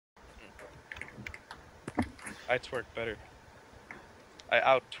I twerk better. I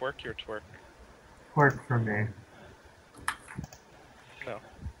out-twerk your twerk. Twerk for me. No.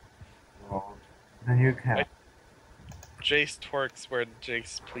 Well, then you can. Jayce twerks where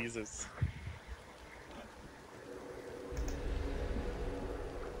Jayce pleases.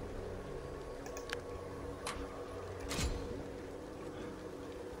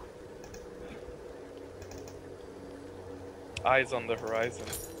 Eyes on the horizon.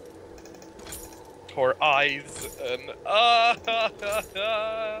 Horizon.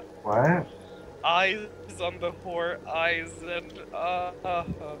 What? Eyes on the horizon.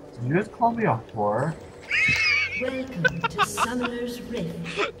 Did you just call me a whore? Welcome to Summoner's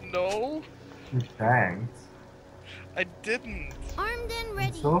Rift. No. Thanks. I didn't. Armed and ready.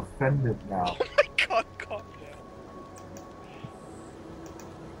 I'm so offended now. Oh my god, calm down.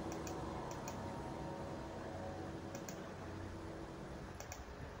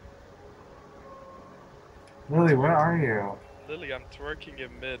 Lily, where are you? Lily, I'm twerking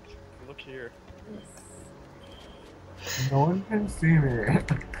in mid. Look here. No one can see me.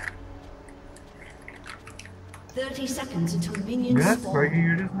 30 seconds until minions You're not spawn. twerking,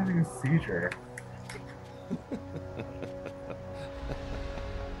 you're just having a seizure.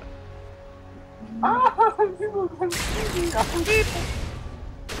 Ah, people can see me.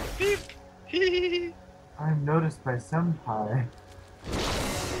 Beep. Beep. I'm noticed by Senpai.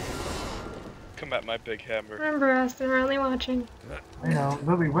 Come at my big hammer. Remember, Austin, we're only watching. I know.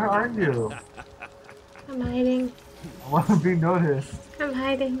 Lily, where are you? I'm hiding. I want to be noticed. I'm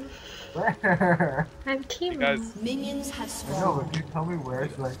hiding. Where? I'm Teemo. guys. Minions have I know, spawned. but can you tell me where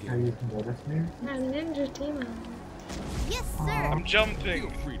so I can you can notice me? I'm Ninja Teemo. Yes, sir. I'm jumping.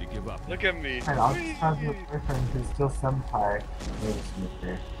 Feel free to give up. Look at me. And I'll just have your boyfriend who's still Senpai. Notice me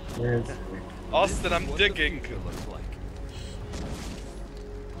here. Where is he? Austin, I'm What digging. the future looks like.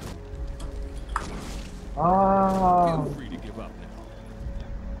 Oh. Feel free to give up now.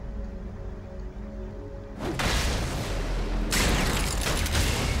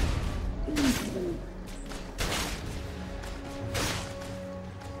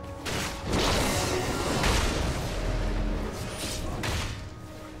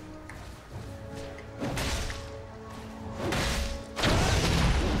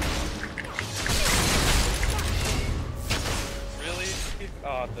 Really?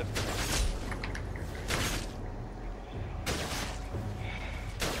 Oh, the...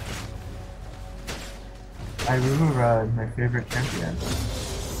 Irelia is my favorite champion.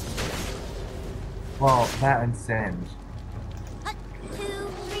 Well, that and Sand. 1, 2,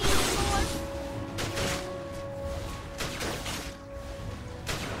 3, 4.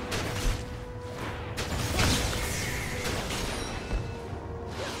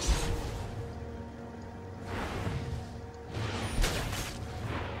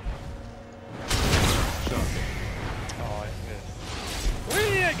 Oh, I missed.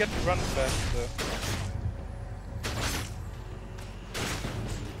 Whee! I get to run faster.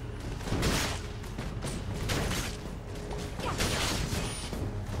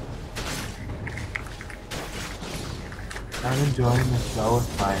 I'm enjoying the show with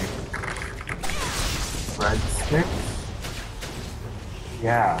my breadsticks.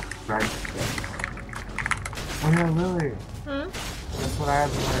 Yeah, breadsticks. Oh yeah, Lily. Hmm? That's what I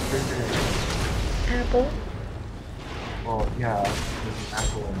have in my refrigerator. Apple. Well, yeah, there's an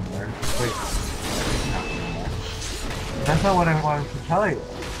apple in there. Wait, there's an apple in there. That's not what I wanted to tell you.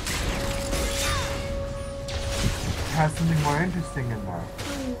 It has something more interesting in there.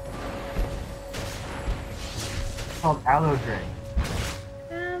 It's called aloe drink.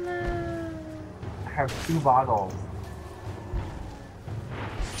 I have 2 bottles.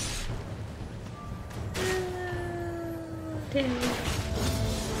 Damn.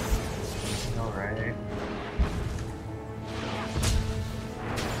 Alright.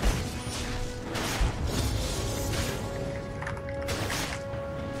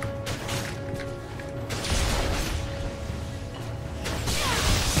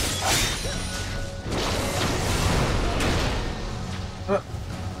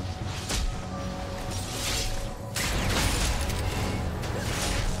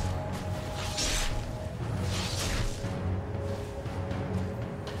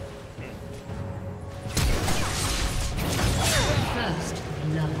 First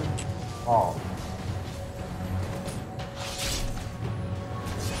blood. Oh.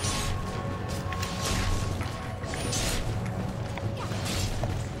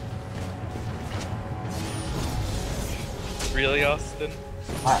 Really, Austin?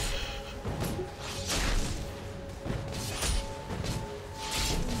 What?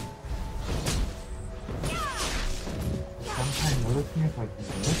 Sometimes notice me if I do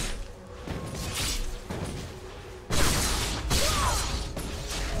this.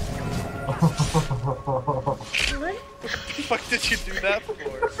 What? The fuck did you do that for?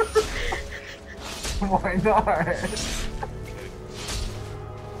 Why not?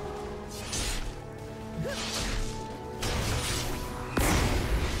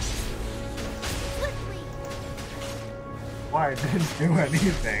 Swiftly. Why? I didn't do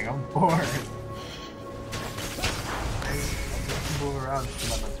anything. I'm bored. I just move around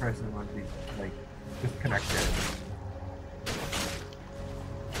so that my person would be, like, disconnected.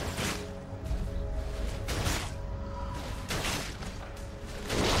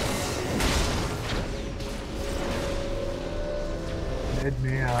 Mid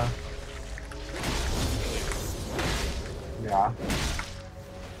Mia. Yeah.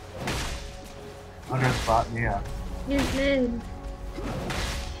 Under spot Mia. He's mid.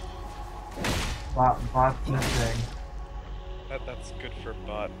 Bot's missing. That's good for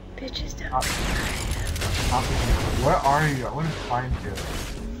bot. Bitches don't. Where are you? I want to find you.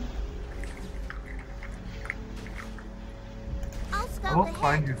 I'll I scout will ahead.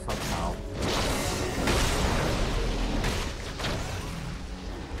 find you somehow.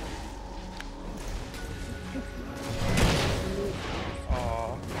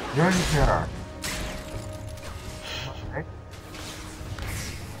 Aw. You're in here. Okay.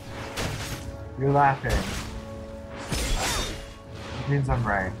 You're laughing. It means I'm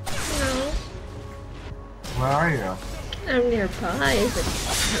right. No. Where are you? I'm nearby, but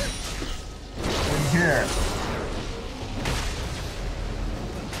In here.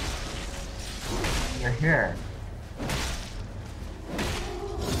 You're here.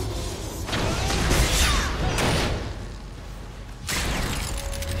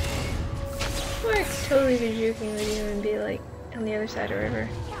 I'd totally be juking with you and be like on the other side of the river.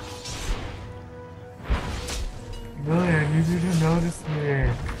 Really, I need you to notice me.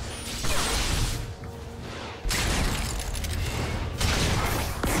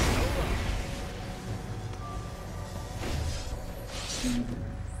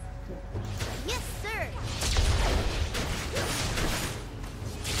 Yes, sir.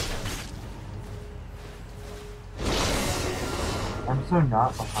 I'm so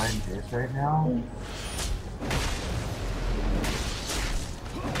not behind Jayce right now.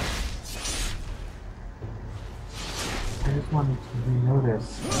 I just wanted to be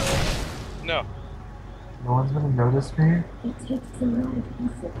noticed. No. No one's gonna notice me?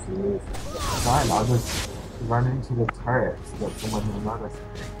 Fine, I'll just run into the turret so that someone will notice me.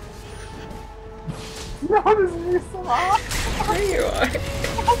 Notice me, Salah! There you are.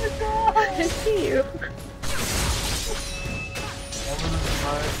 Oh my god! I see you. Evelynn,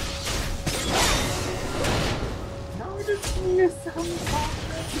 notice me, Salah!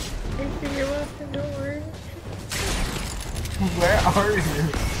 I see you off the door. Where are you?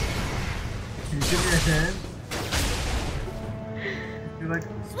 Can you give me a hint? You're like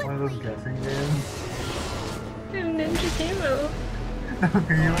one of those guessing games. I'm Ninja Teemo.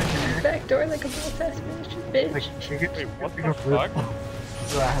 Can you like give me Back door like a boss-ass bitch. like you get Wait, what pick the a flip fuck?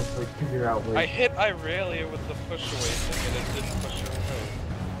 so I have to like figure out I where hit Irelia with the push away thing and it didn't push her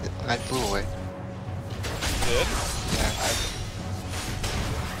away. I blew away. Did? Yeah.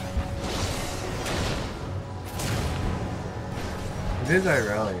 it is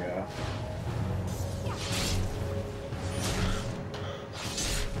Irelia.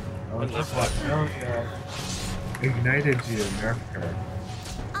 Oh, it's just Irelia. Ignited you, nerfed her.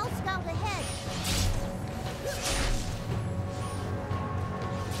 I'll scout ahead.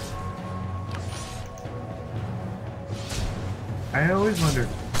 I always wondered,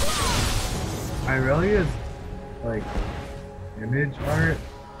 Irelia's like image art,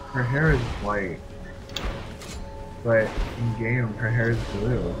 her hair is white, but in game her hair is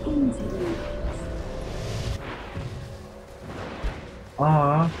blue.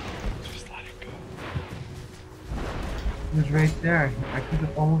 Aww, Just let it go. it was right there. I could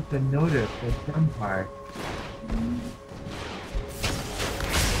have almost been noticed as Vampire.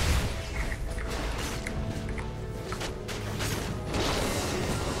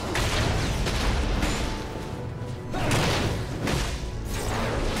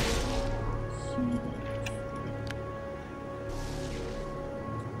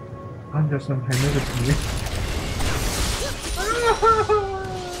 Under some kind of me.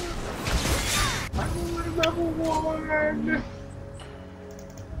 I'm only level 1!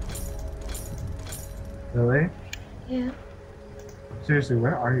 Really? Yeah. Seriously,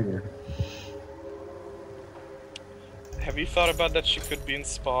 where are you? Have you thought about that she could be in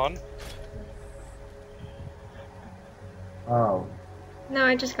spawn? Oh. No,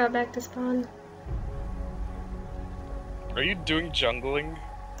 I just got back to spawn. Are you doing jungling?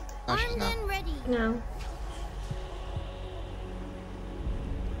 No, she's Armed not. and ready. No.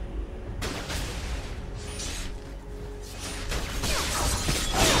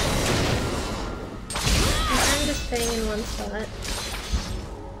 one spot.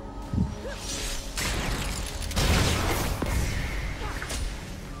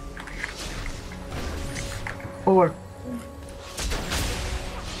 Forward.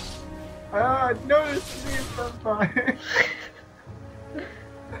 Notice me sometime.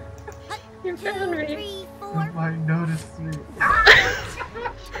 You found me. 3, 4. Somebody noticed me.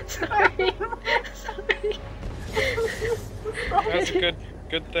 Sorry. Sorry. That's a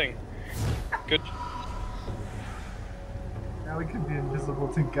good thing. Good. Now we can be invisible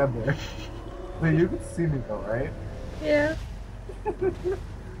together. Wait, you can see me though, right? Yeah.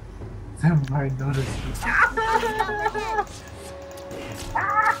 Somebody noticed me.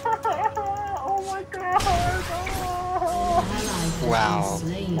 Oh my god! Oh. Wow.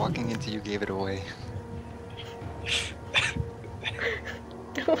 Walking into you gave it away.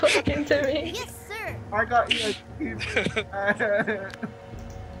 Don't walk into me. Yes, sir. I got you.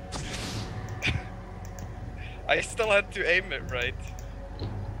 I still had to aim it right.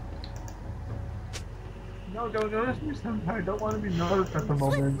 No, don't notice me sometimes. I don't want to be noticed at the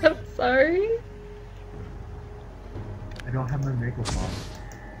moment. I'm sorry. I don't have my makeup on.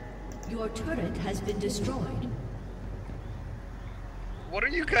 Your turret has been destroyed. What are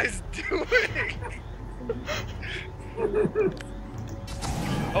you guys doing?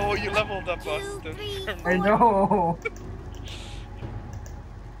 Oh, you leveled up, 2, Austin. 3, I 4. know.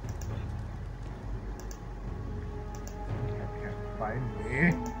 You can't find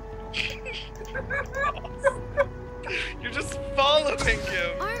me. You're just following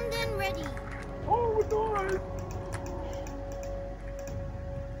him. Armed and ready. Oh god.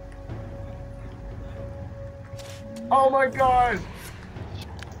 Oh my god.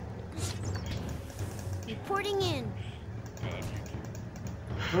 Reporting in.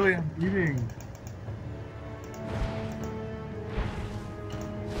 Really, I'm eating.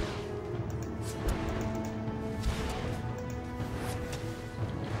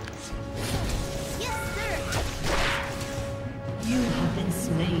 Yes, sir. You have been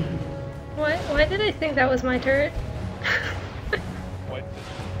slain. Why did I think that was my turret? What?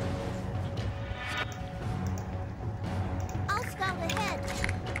 I'll scout ahead.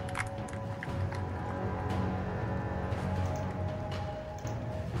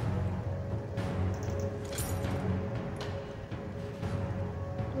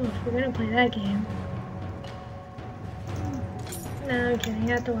 Oh, if we're gonna play that game. No, I'm kidding. I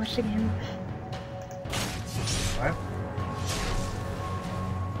have to watch the game. What?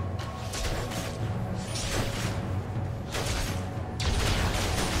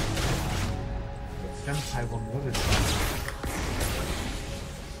 The senpai will notice.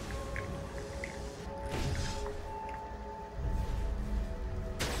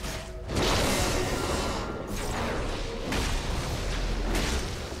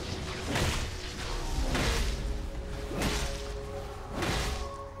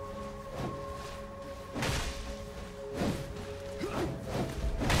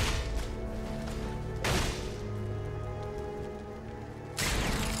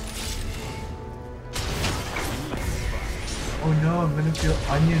 Oh no, I'm gonna feel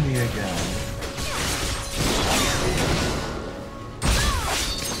oniony again.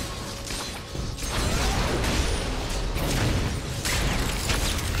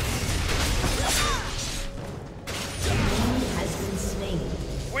 Has been slain.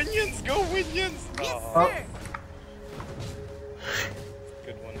 Winions, go Winions! Yes, Aw, sir.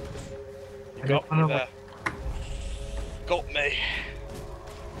 good one. You I got just me wanna there. Got me.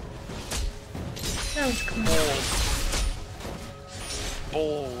 That was cool.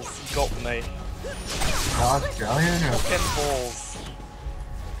 Balls. You got me. Australian or Fucking balls.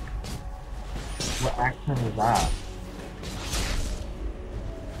 what accent is that?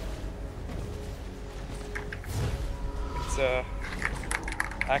 It's a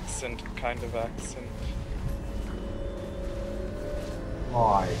accent, kind of accent.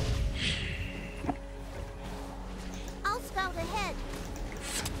 Why? I'll scout ahead.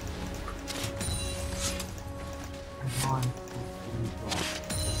 Come on.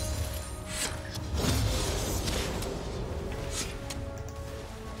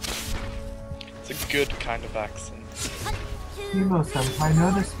 It's a good kind of accent. 2, Teemo 3, senpai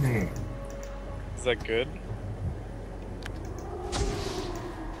 4. noticed me. Is that good?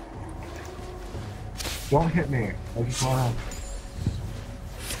 Don't hit me. I just wanna.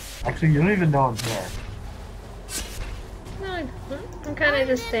 Actually, you don't even know I'm here. No, I don't. I'm kind of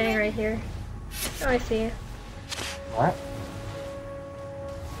just staying right here. Oh, I see you. What?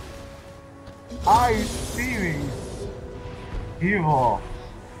 I see these. Evil.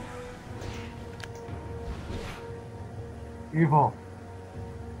 Evil.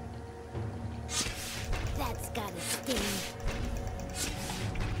 That's gotta sting.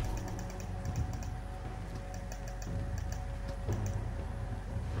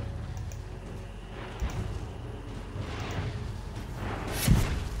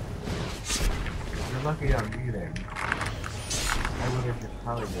 lucky I'm beating. I would have just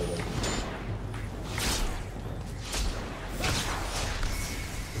calibrated.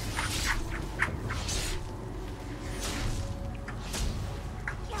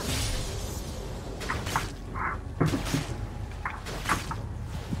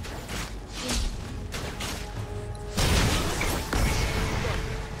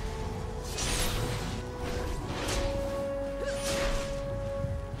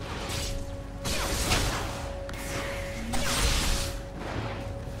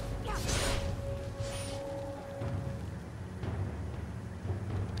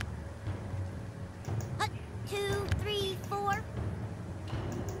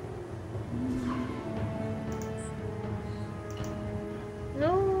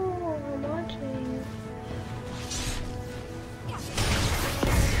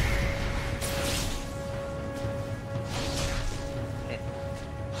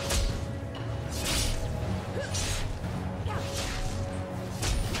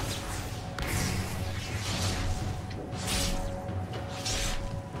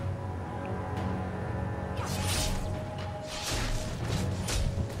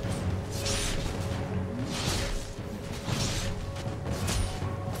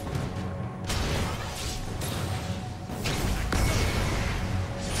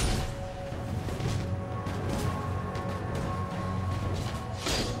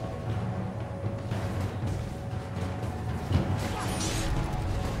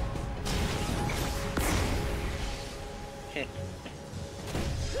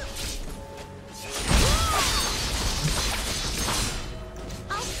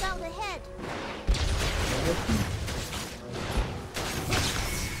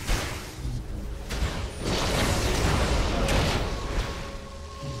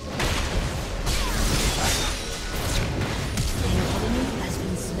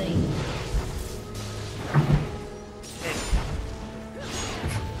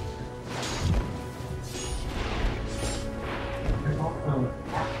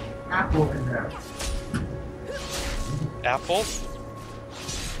 Apples?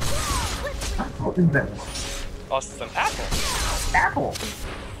 Apple in there. Oh, it's an apple. Apple!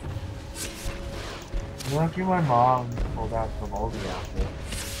 Lucky my mom pulled out some moldy apple.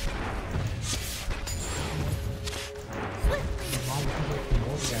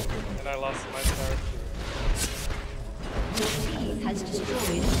 And I lost my star too. Your team has destroyed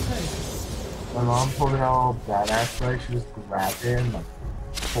a turret. My mom pulled it out all badass, like she just grabbed it and like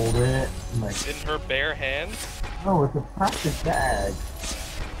pulled it and like. In her bare hands? No, it's a plastic bag.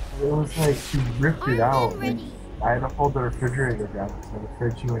 It was like she ripped it out. Like, I had to hold the refrigerator down, so the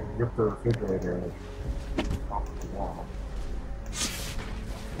fridge she went and ripped the refrigerator like off the wall.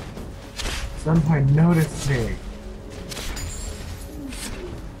 Senpai noticed me.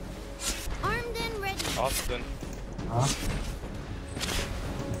 Armed and ready. Austin. Huh?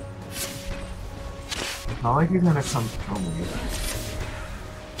 It's not like he's gonna come kill me.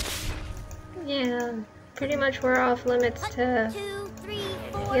 Yeah, pretty much we're off limits to 2, 3,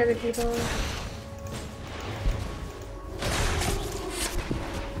 the 4. other people.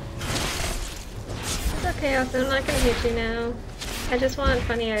 It's okay, Austin, I'm not gonna hit you now. I just want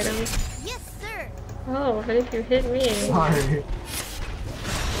funny items. Yes, sir. Oh, but if you hit me, Sorry.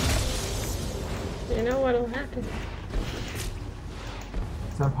 you know what'll happen.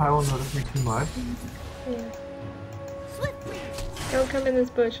 Senpai will notice me too much. Yeah. Swiftly. Don't come in this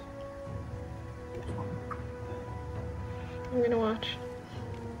bush. I'm gonna watch.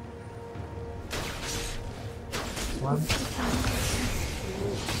 One.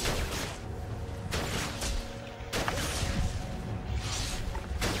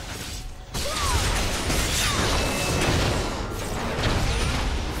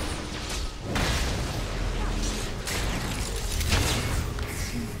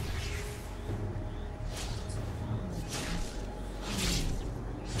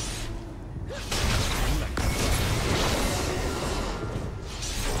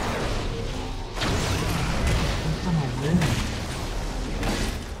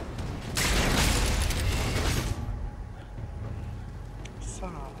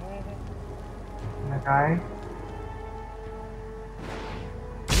 Guy.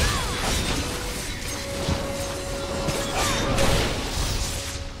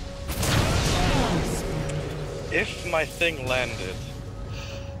 If my thing landed.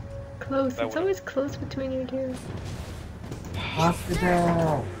 Close. That It's would've- always close between you two.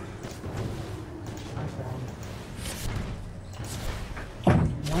 Hospital.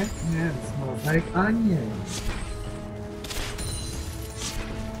 My hand smells like onions.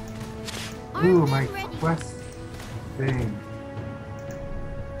 Ooh, my quest thing.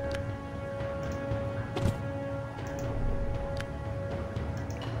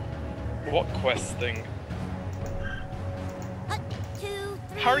 What quest thing? 1, 2,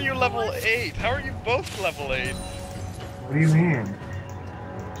 3. How are you level 8? How are you both level 8? What do you mean?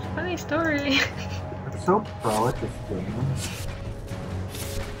 Funny story. I'm so pro at this game.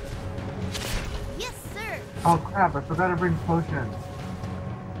 Yes, sir. Oh crap, I forgot to bring potions.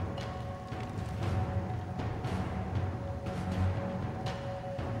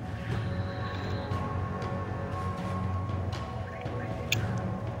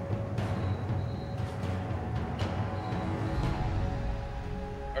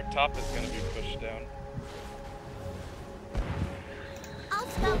 Our top is gonna be pushed down. I'll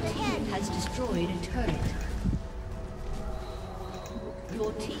scout ahead. Has destroyed a turret.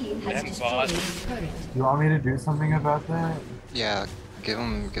 Your team has Damn destroyed bot. a turret. You want me to do something about that? Yeah, give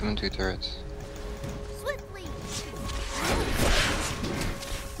him 2 turrets. Swiftly.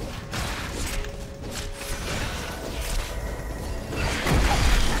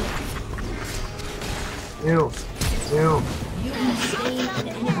 Ew. Ew. You have slain an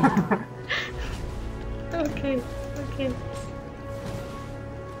enemy. Okay, okay.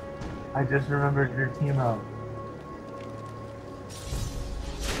 I just remembered your Teemo.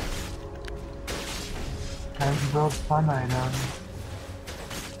 Time to build fun items.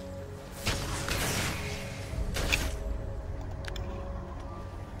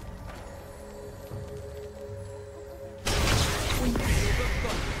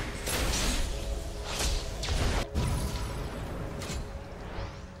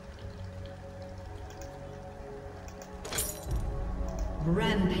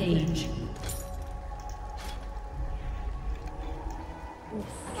 Rampage.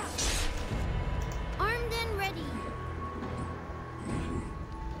 Armed and ready.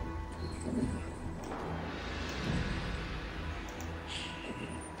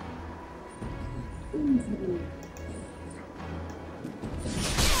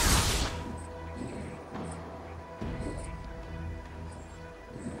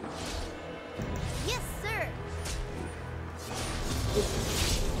 Yes, sir.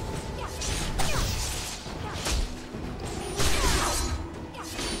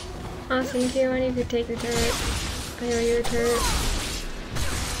 Awesome, Q, I need to take your turret. I owe you a turret.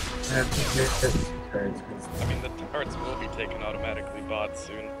 I have to get this turrets, 'cause I mean, the turrets will be taken automatically bot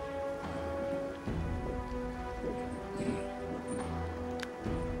soon.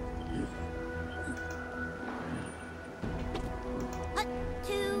 One,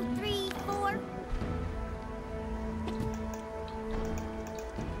 2, 3, 4.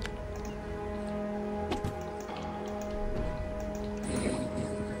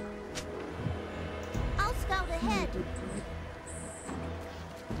 I'll scout ahead.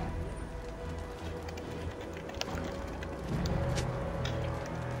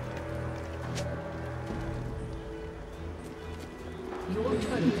 Your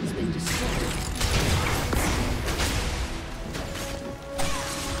turret has been destroyed.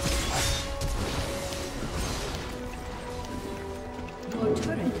 Your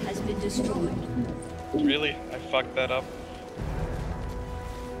turret has been destroyed. Really? I fucked that up?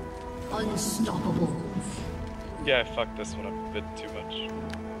 Unstoppable. Yeah, I fucked this one up a bit too much.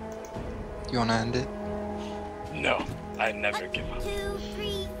 You wanna end it? No, I never give up. 2,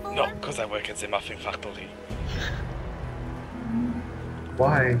 3, 4. No, because I work at the muffin factory.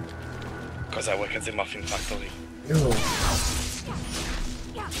 why? Because I work at the muffin factory. Ew.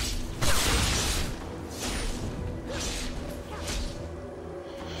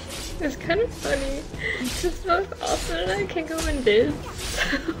 It's kind of funny. Just both Austin and I can go in this.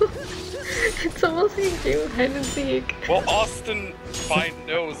 It's almost like a game of hide and seek. Well, Austin fine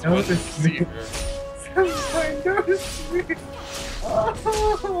knows No, when to this- see her. I noticed me.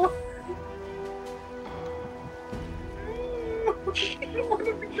 Oh. I don't want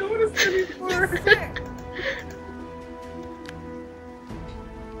to be noticed anymore. Yes, sir.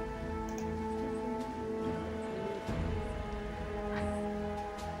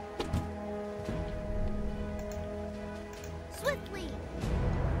 Swiftly.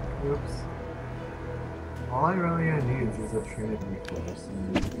 Oops. All Irelia needs is a Trinity course.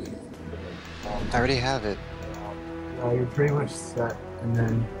 I already have it. You're pretty much set, and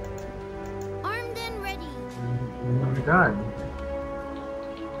then Armed and ready. we're done.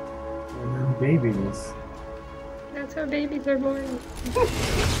 And then babies. That's how babies are born.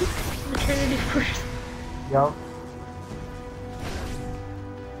 Maternity force. Yup.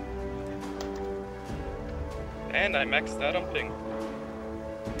 And I maxed out on ping.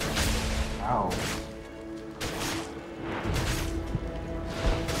 Wow.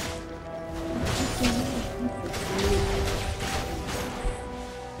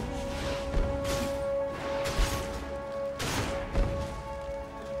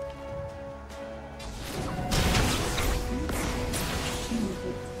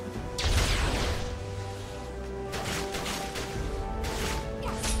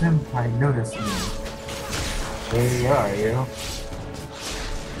 Senpai noticed me. Hey, where are you?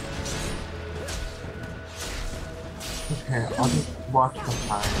 Okay, I'll just watch the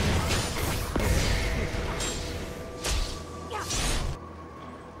time.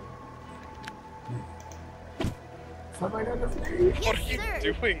 Somebody noticed me! What are you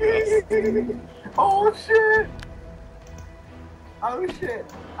doing, us? Oh shit! Oh shit!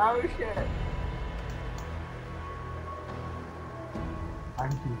 Oh shit! I'm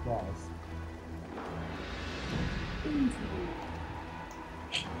too fast.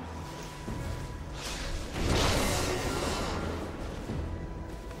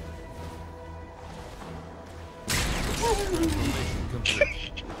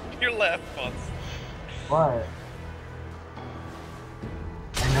 Your laugh bots. What?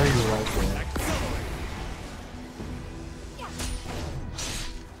 I know you like it.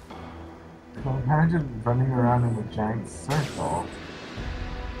 So I'm kind of just running around in a giant circle.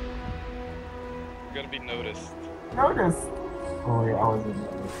 You're gonna be noticed. Noticed! Oh wait, I wasn't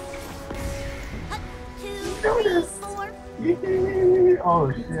noticed. Noticed! Yee!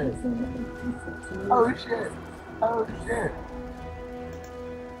 Oh shit! Oh shit! Oh shit!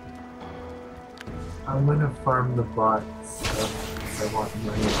 I'm gonna farm the bots. I want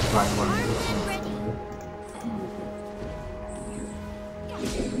money to buy more medicine.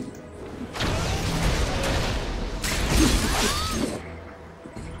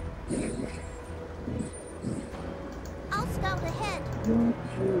 I'll scout ahead.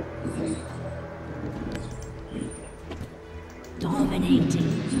 Dominating.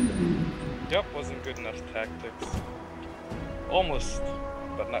 Yep, wasn't good enough tactics. Almost,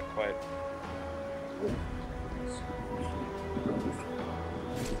 but not quite.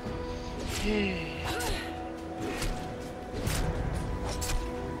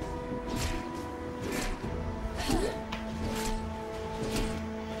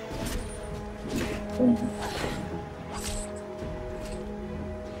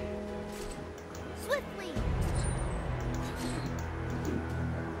 Swiftly.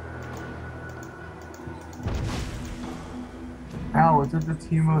 Ow, it's at the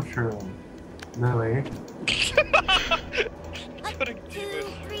Teemo shroom. Lily. Putting 2, Teemo.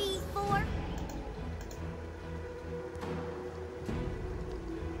 3, 4.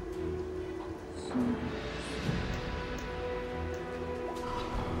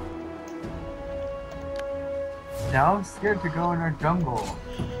 Now I'm scared to go in our jungle.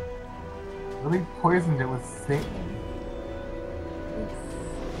 Lily poisoned it with Satan.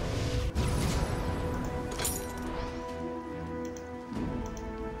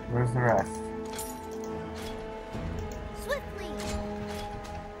 Where's the rest? Swiftly.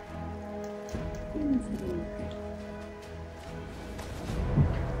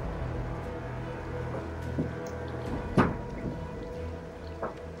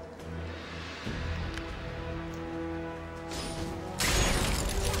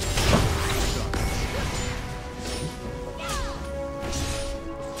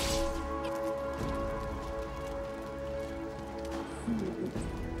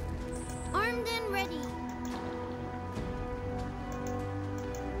 Armed and ready.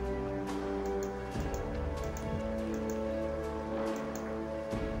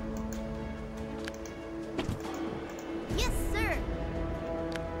 Yes, sir.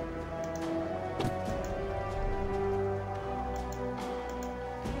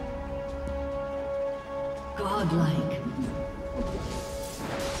 Godlike.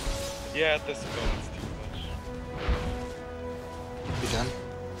 Yeah, at this point it's too much. You done?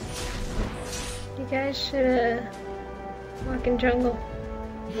 You guys should walk in jungle.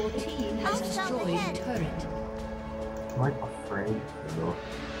 Your team has destroyed a turret. I'm like afraid to go.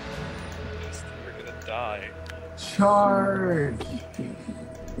 We're gonna die. Charge!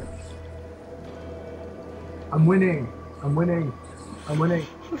 I'm winning! I'm winning! I'm winning!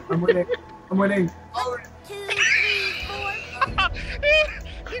 I'm winning! I'm winning! 2, 3, 4.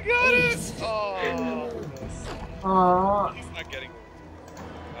 You got it! Oh, Aww! he's not getting.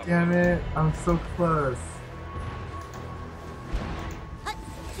 Damn it! I'm so close. 2,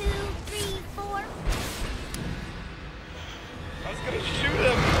 3, 4. I was gonna shoot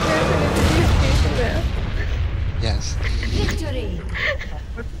him. Yes. Victory.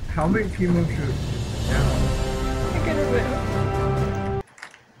 How many Teemo troops? Yeah.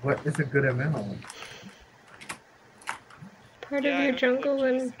 What is a good amount? Part Yeah, of I your haven't jungle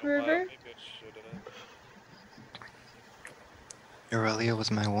played and Jayce in a while. river? Maybe I should've. Irelia was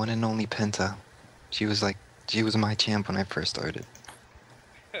my one and only penta. She was my champ when I first started.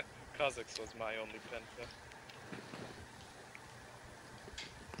 Kha'Zix was my only penta.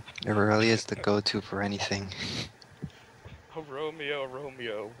 Irelia is the go-to for anything. Oh, Romeo,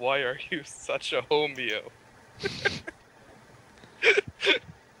 Romeo, why are you such a homeo?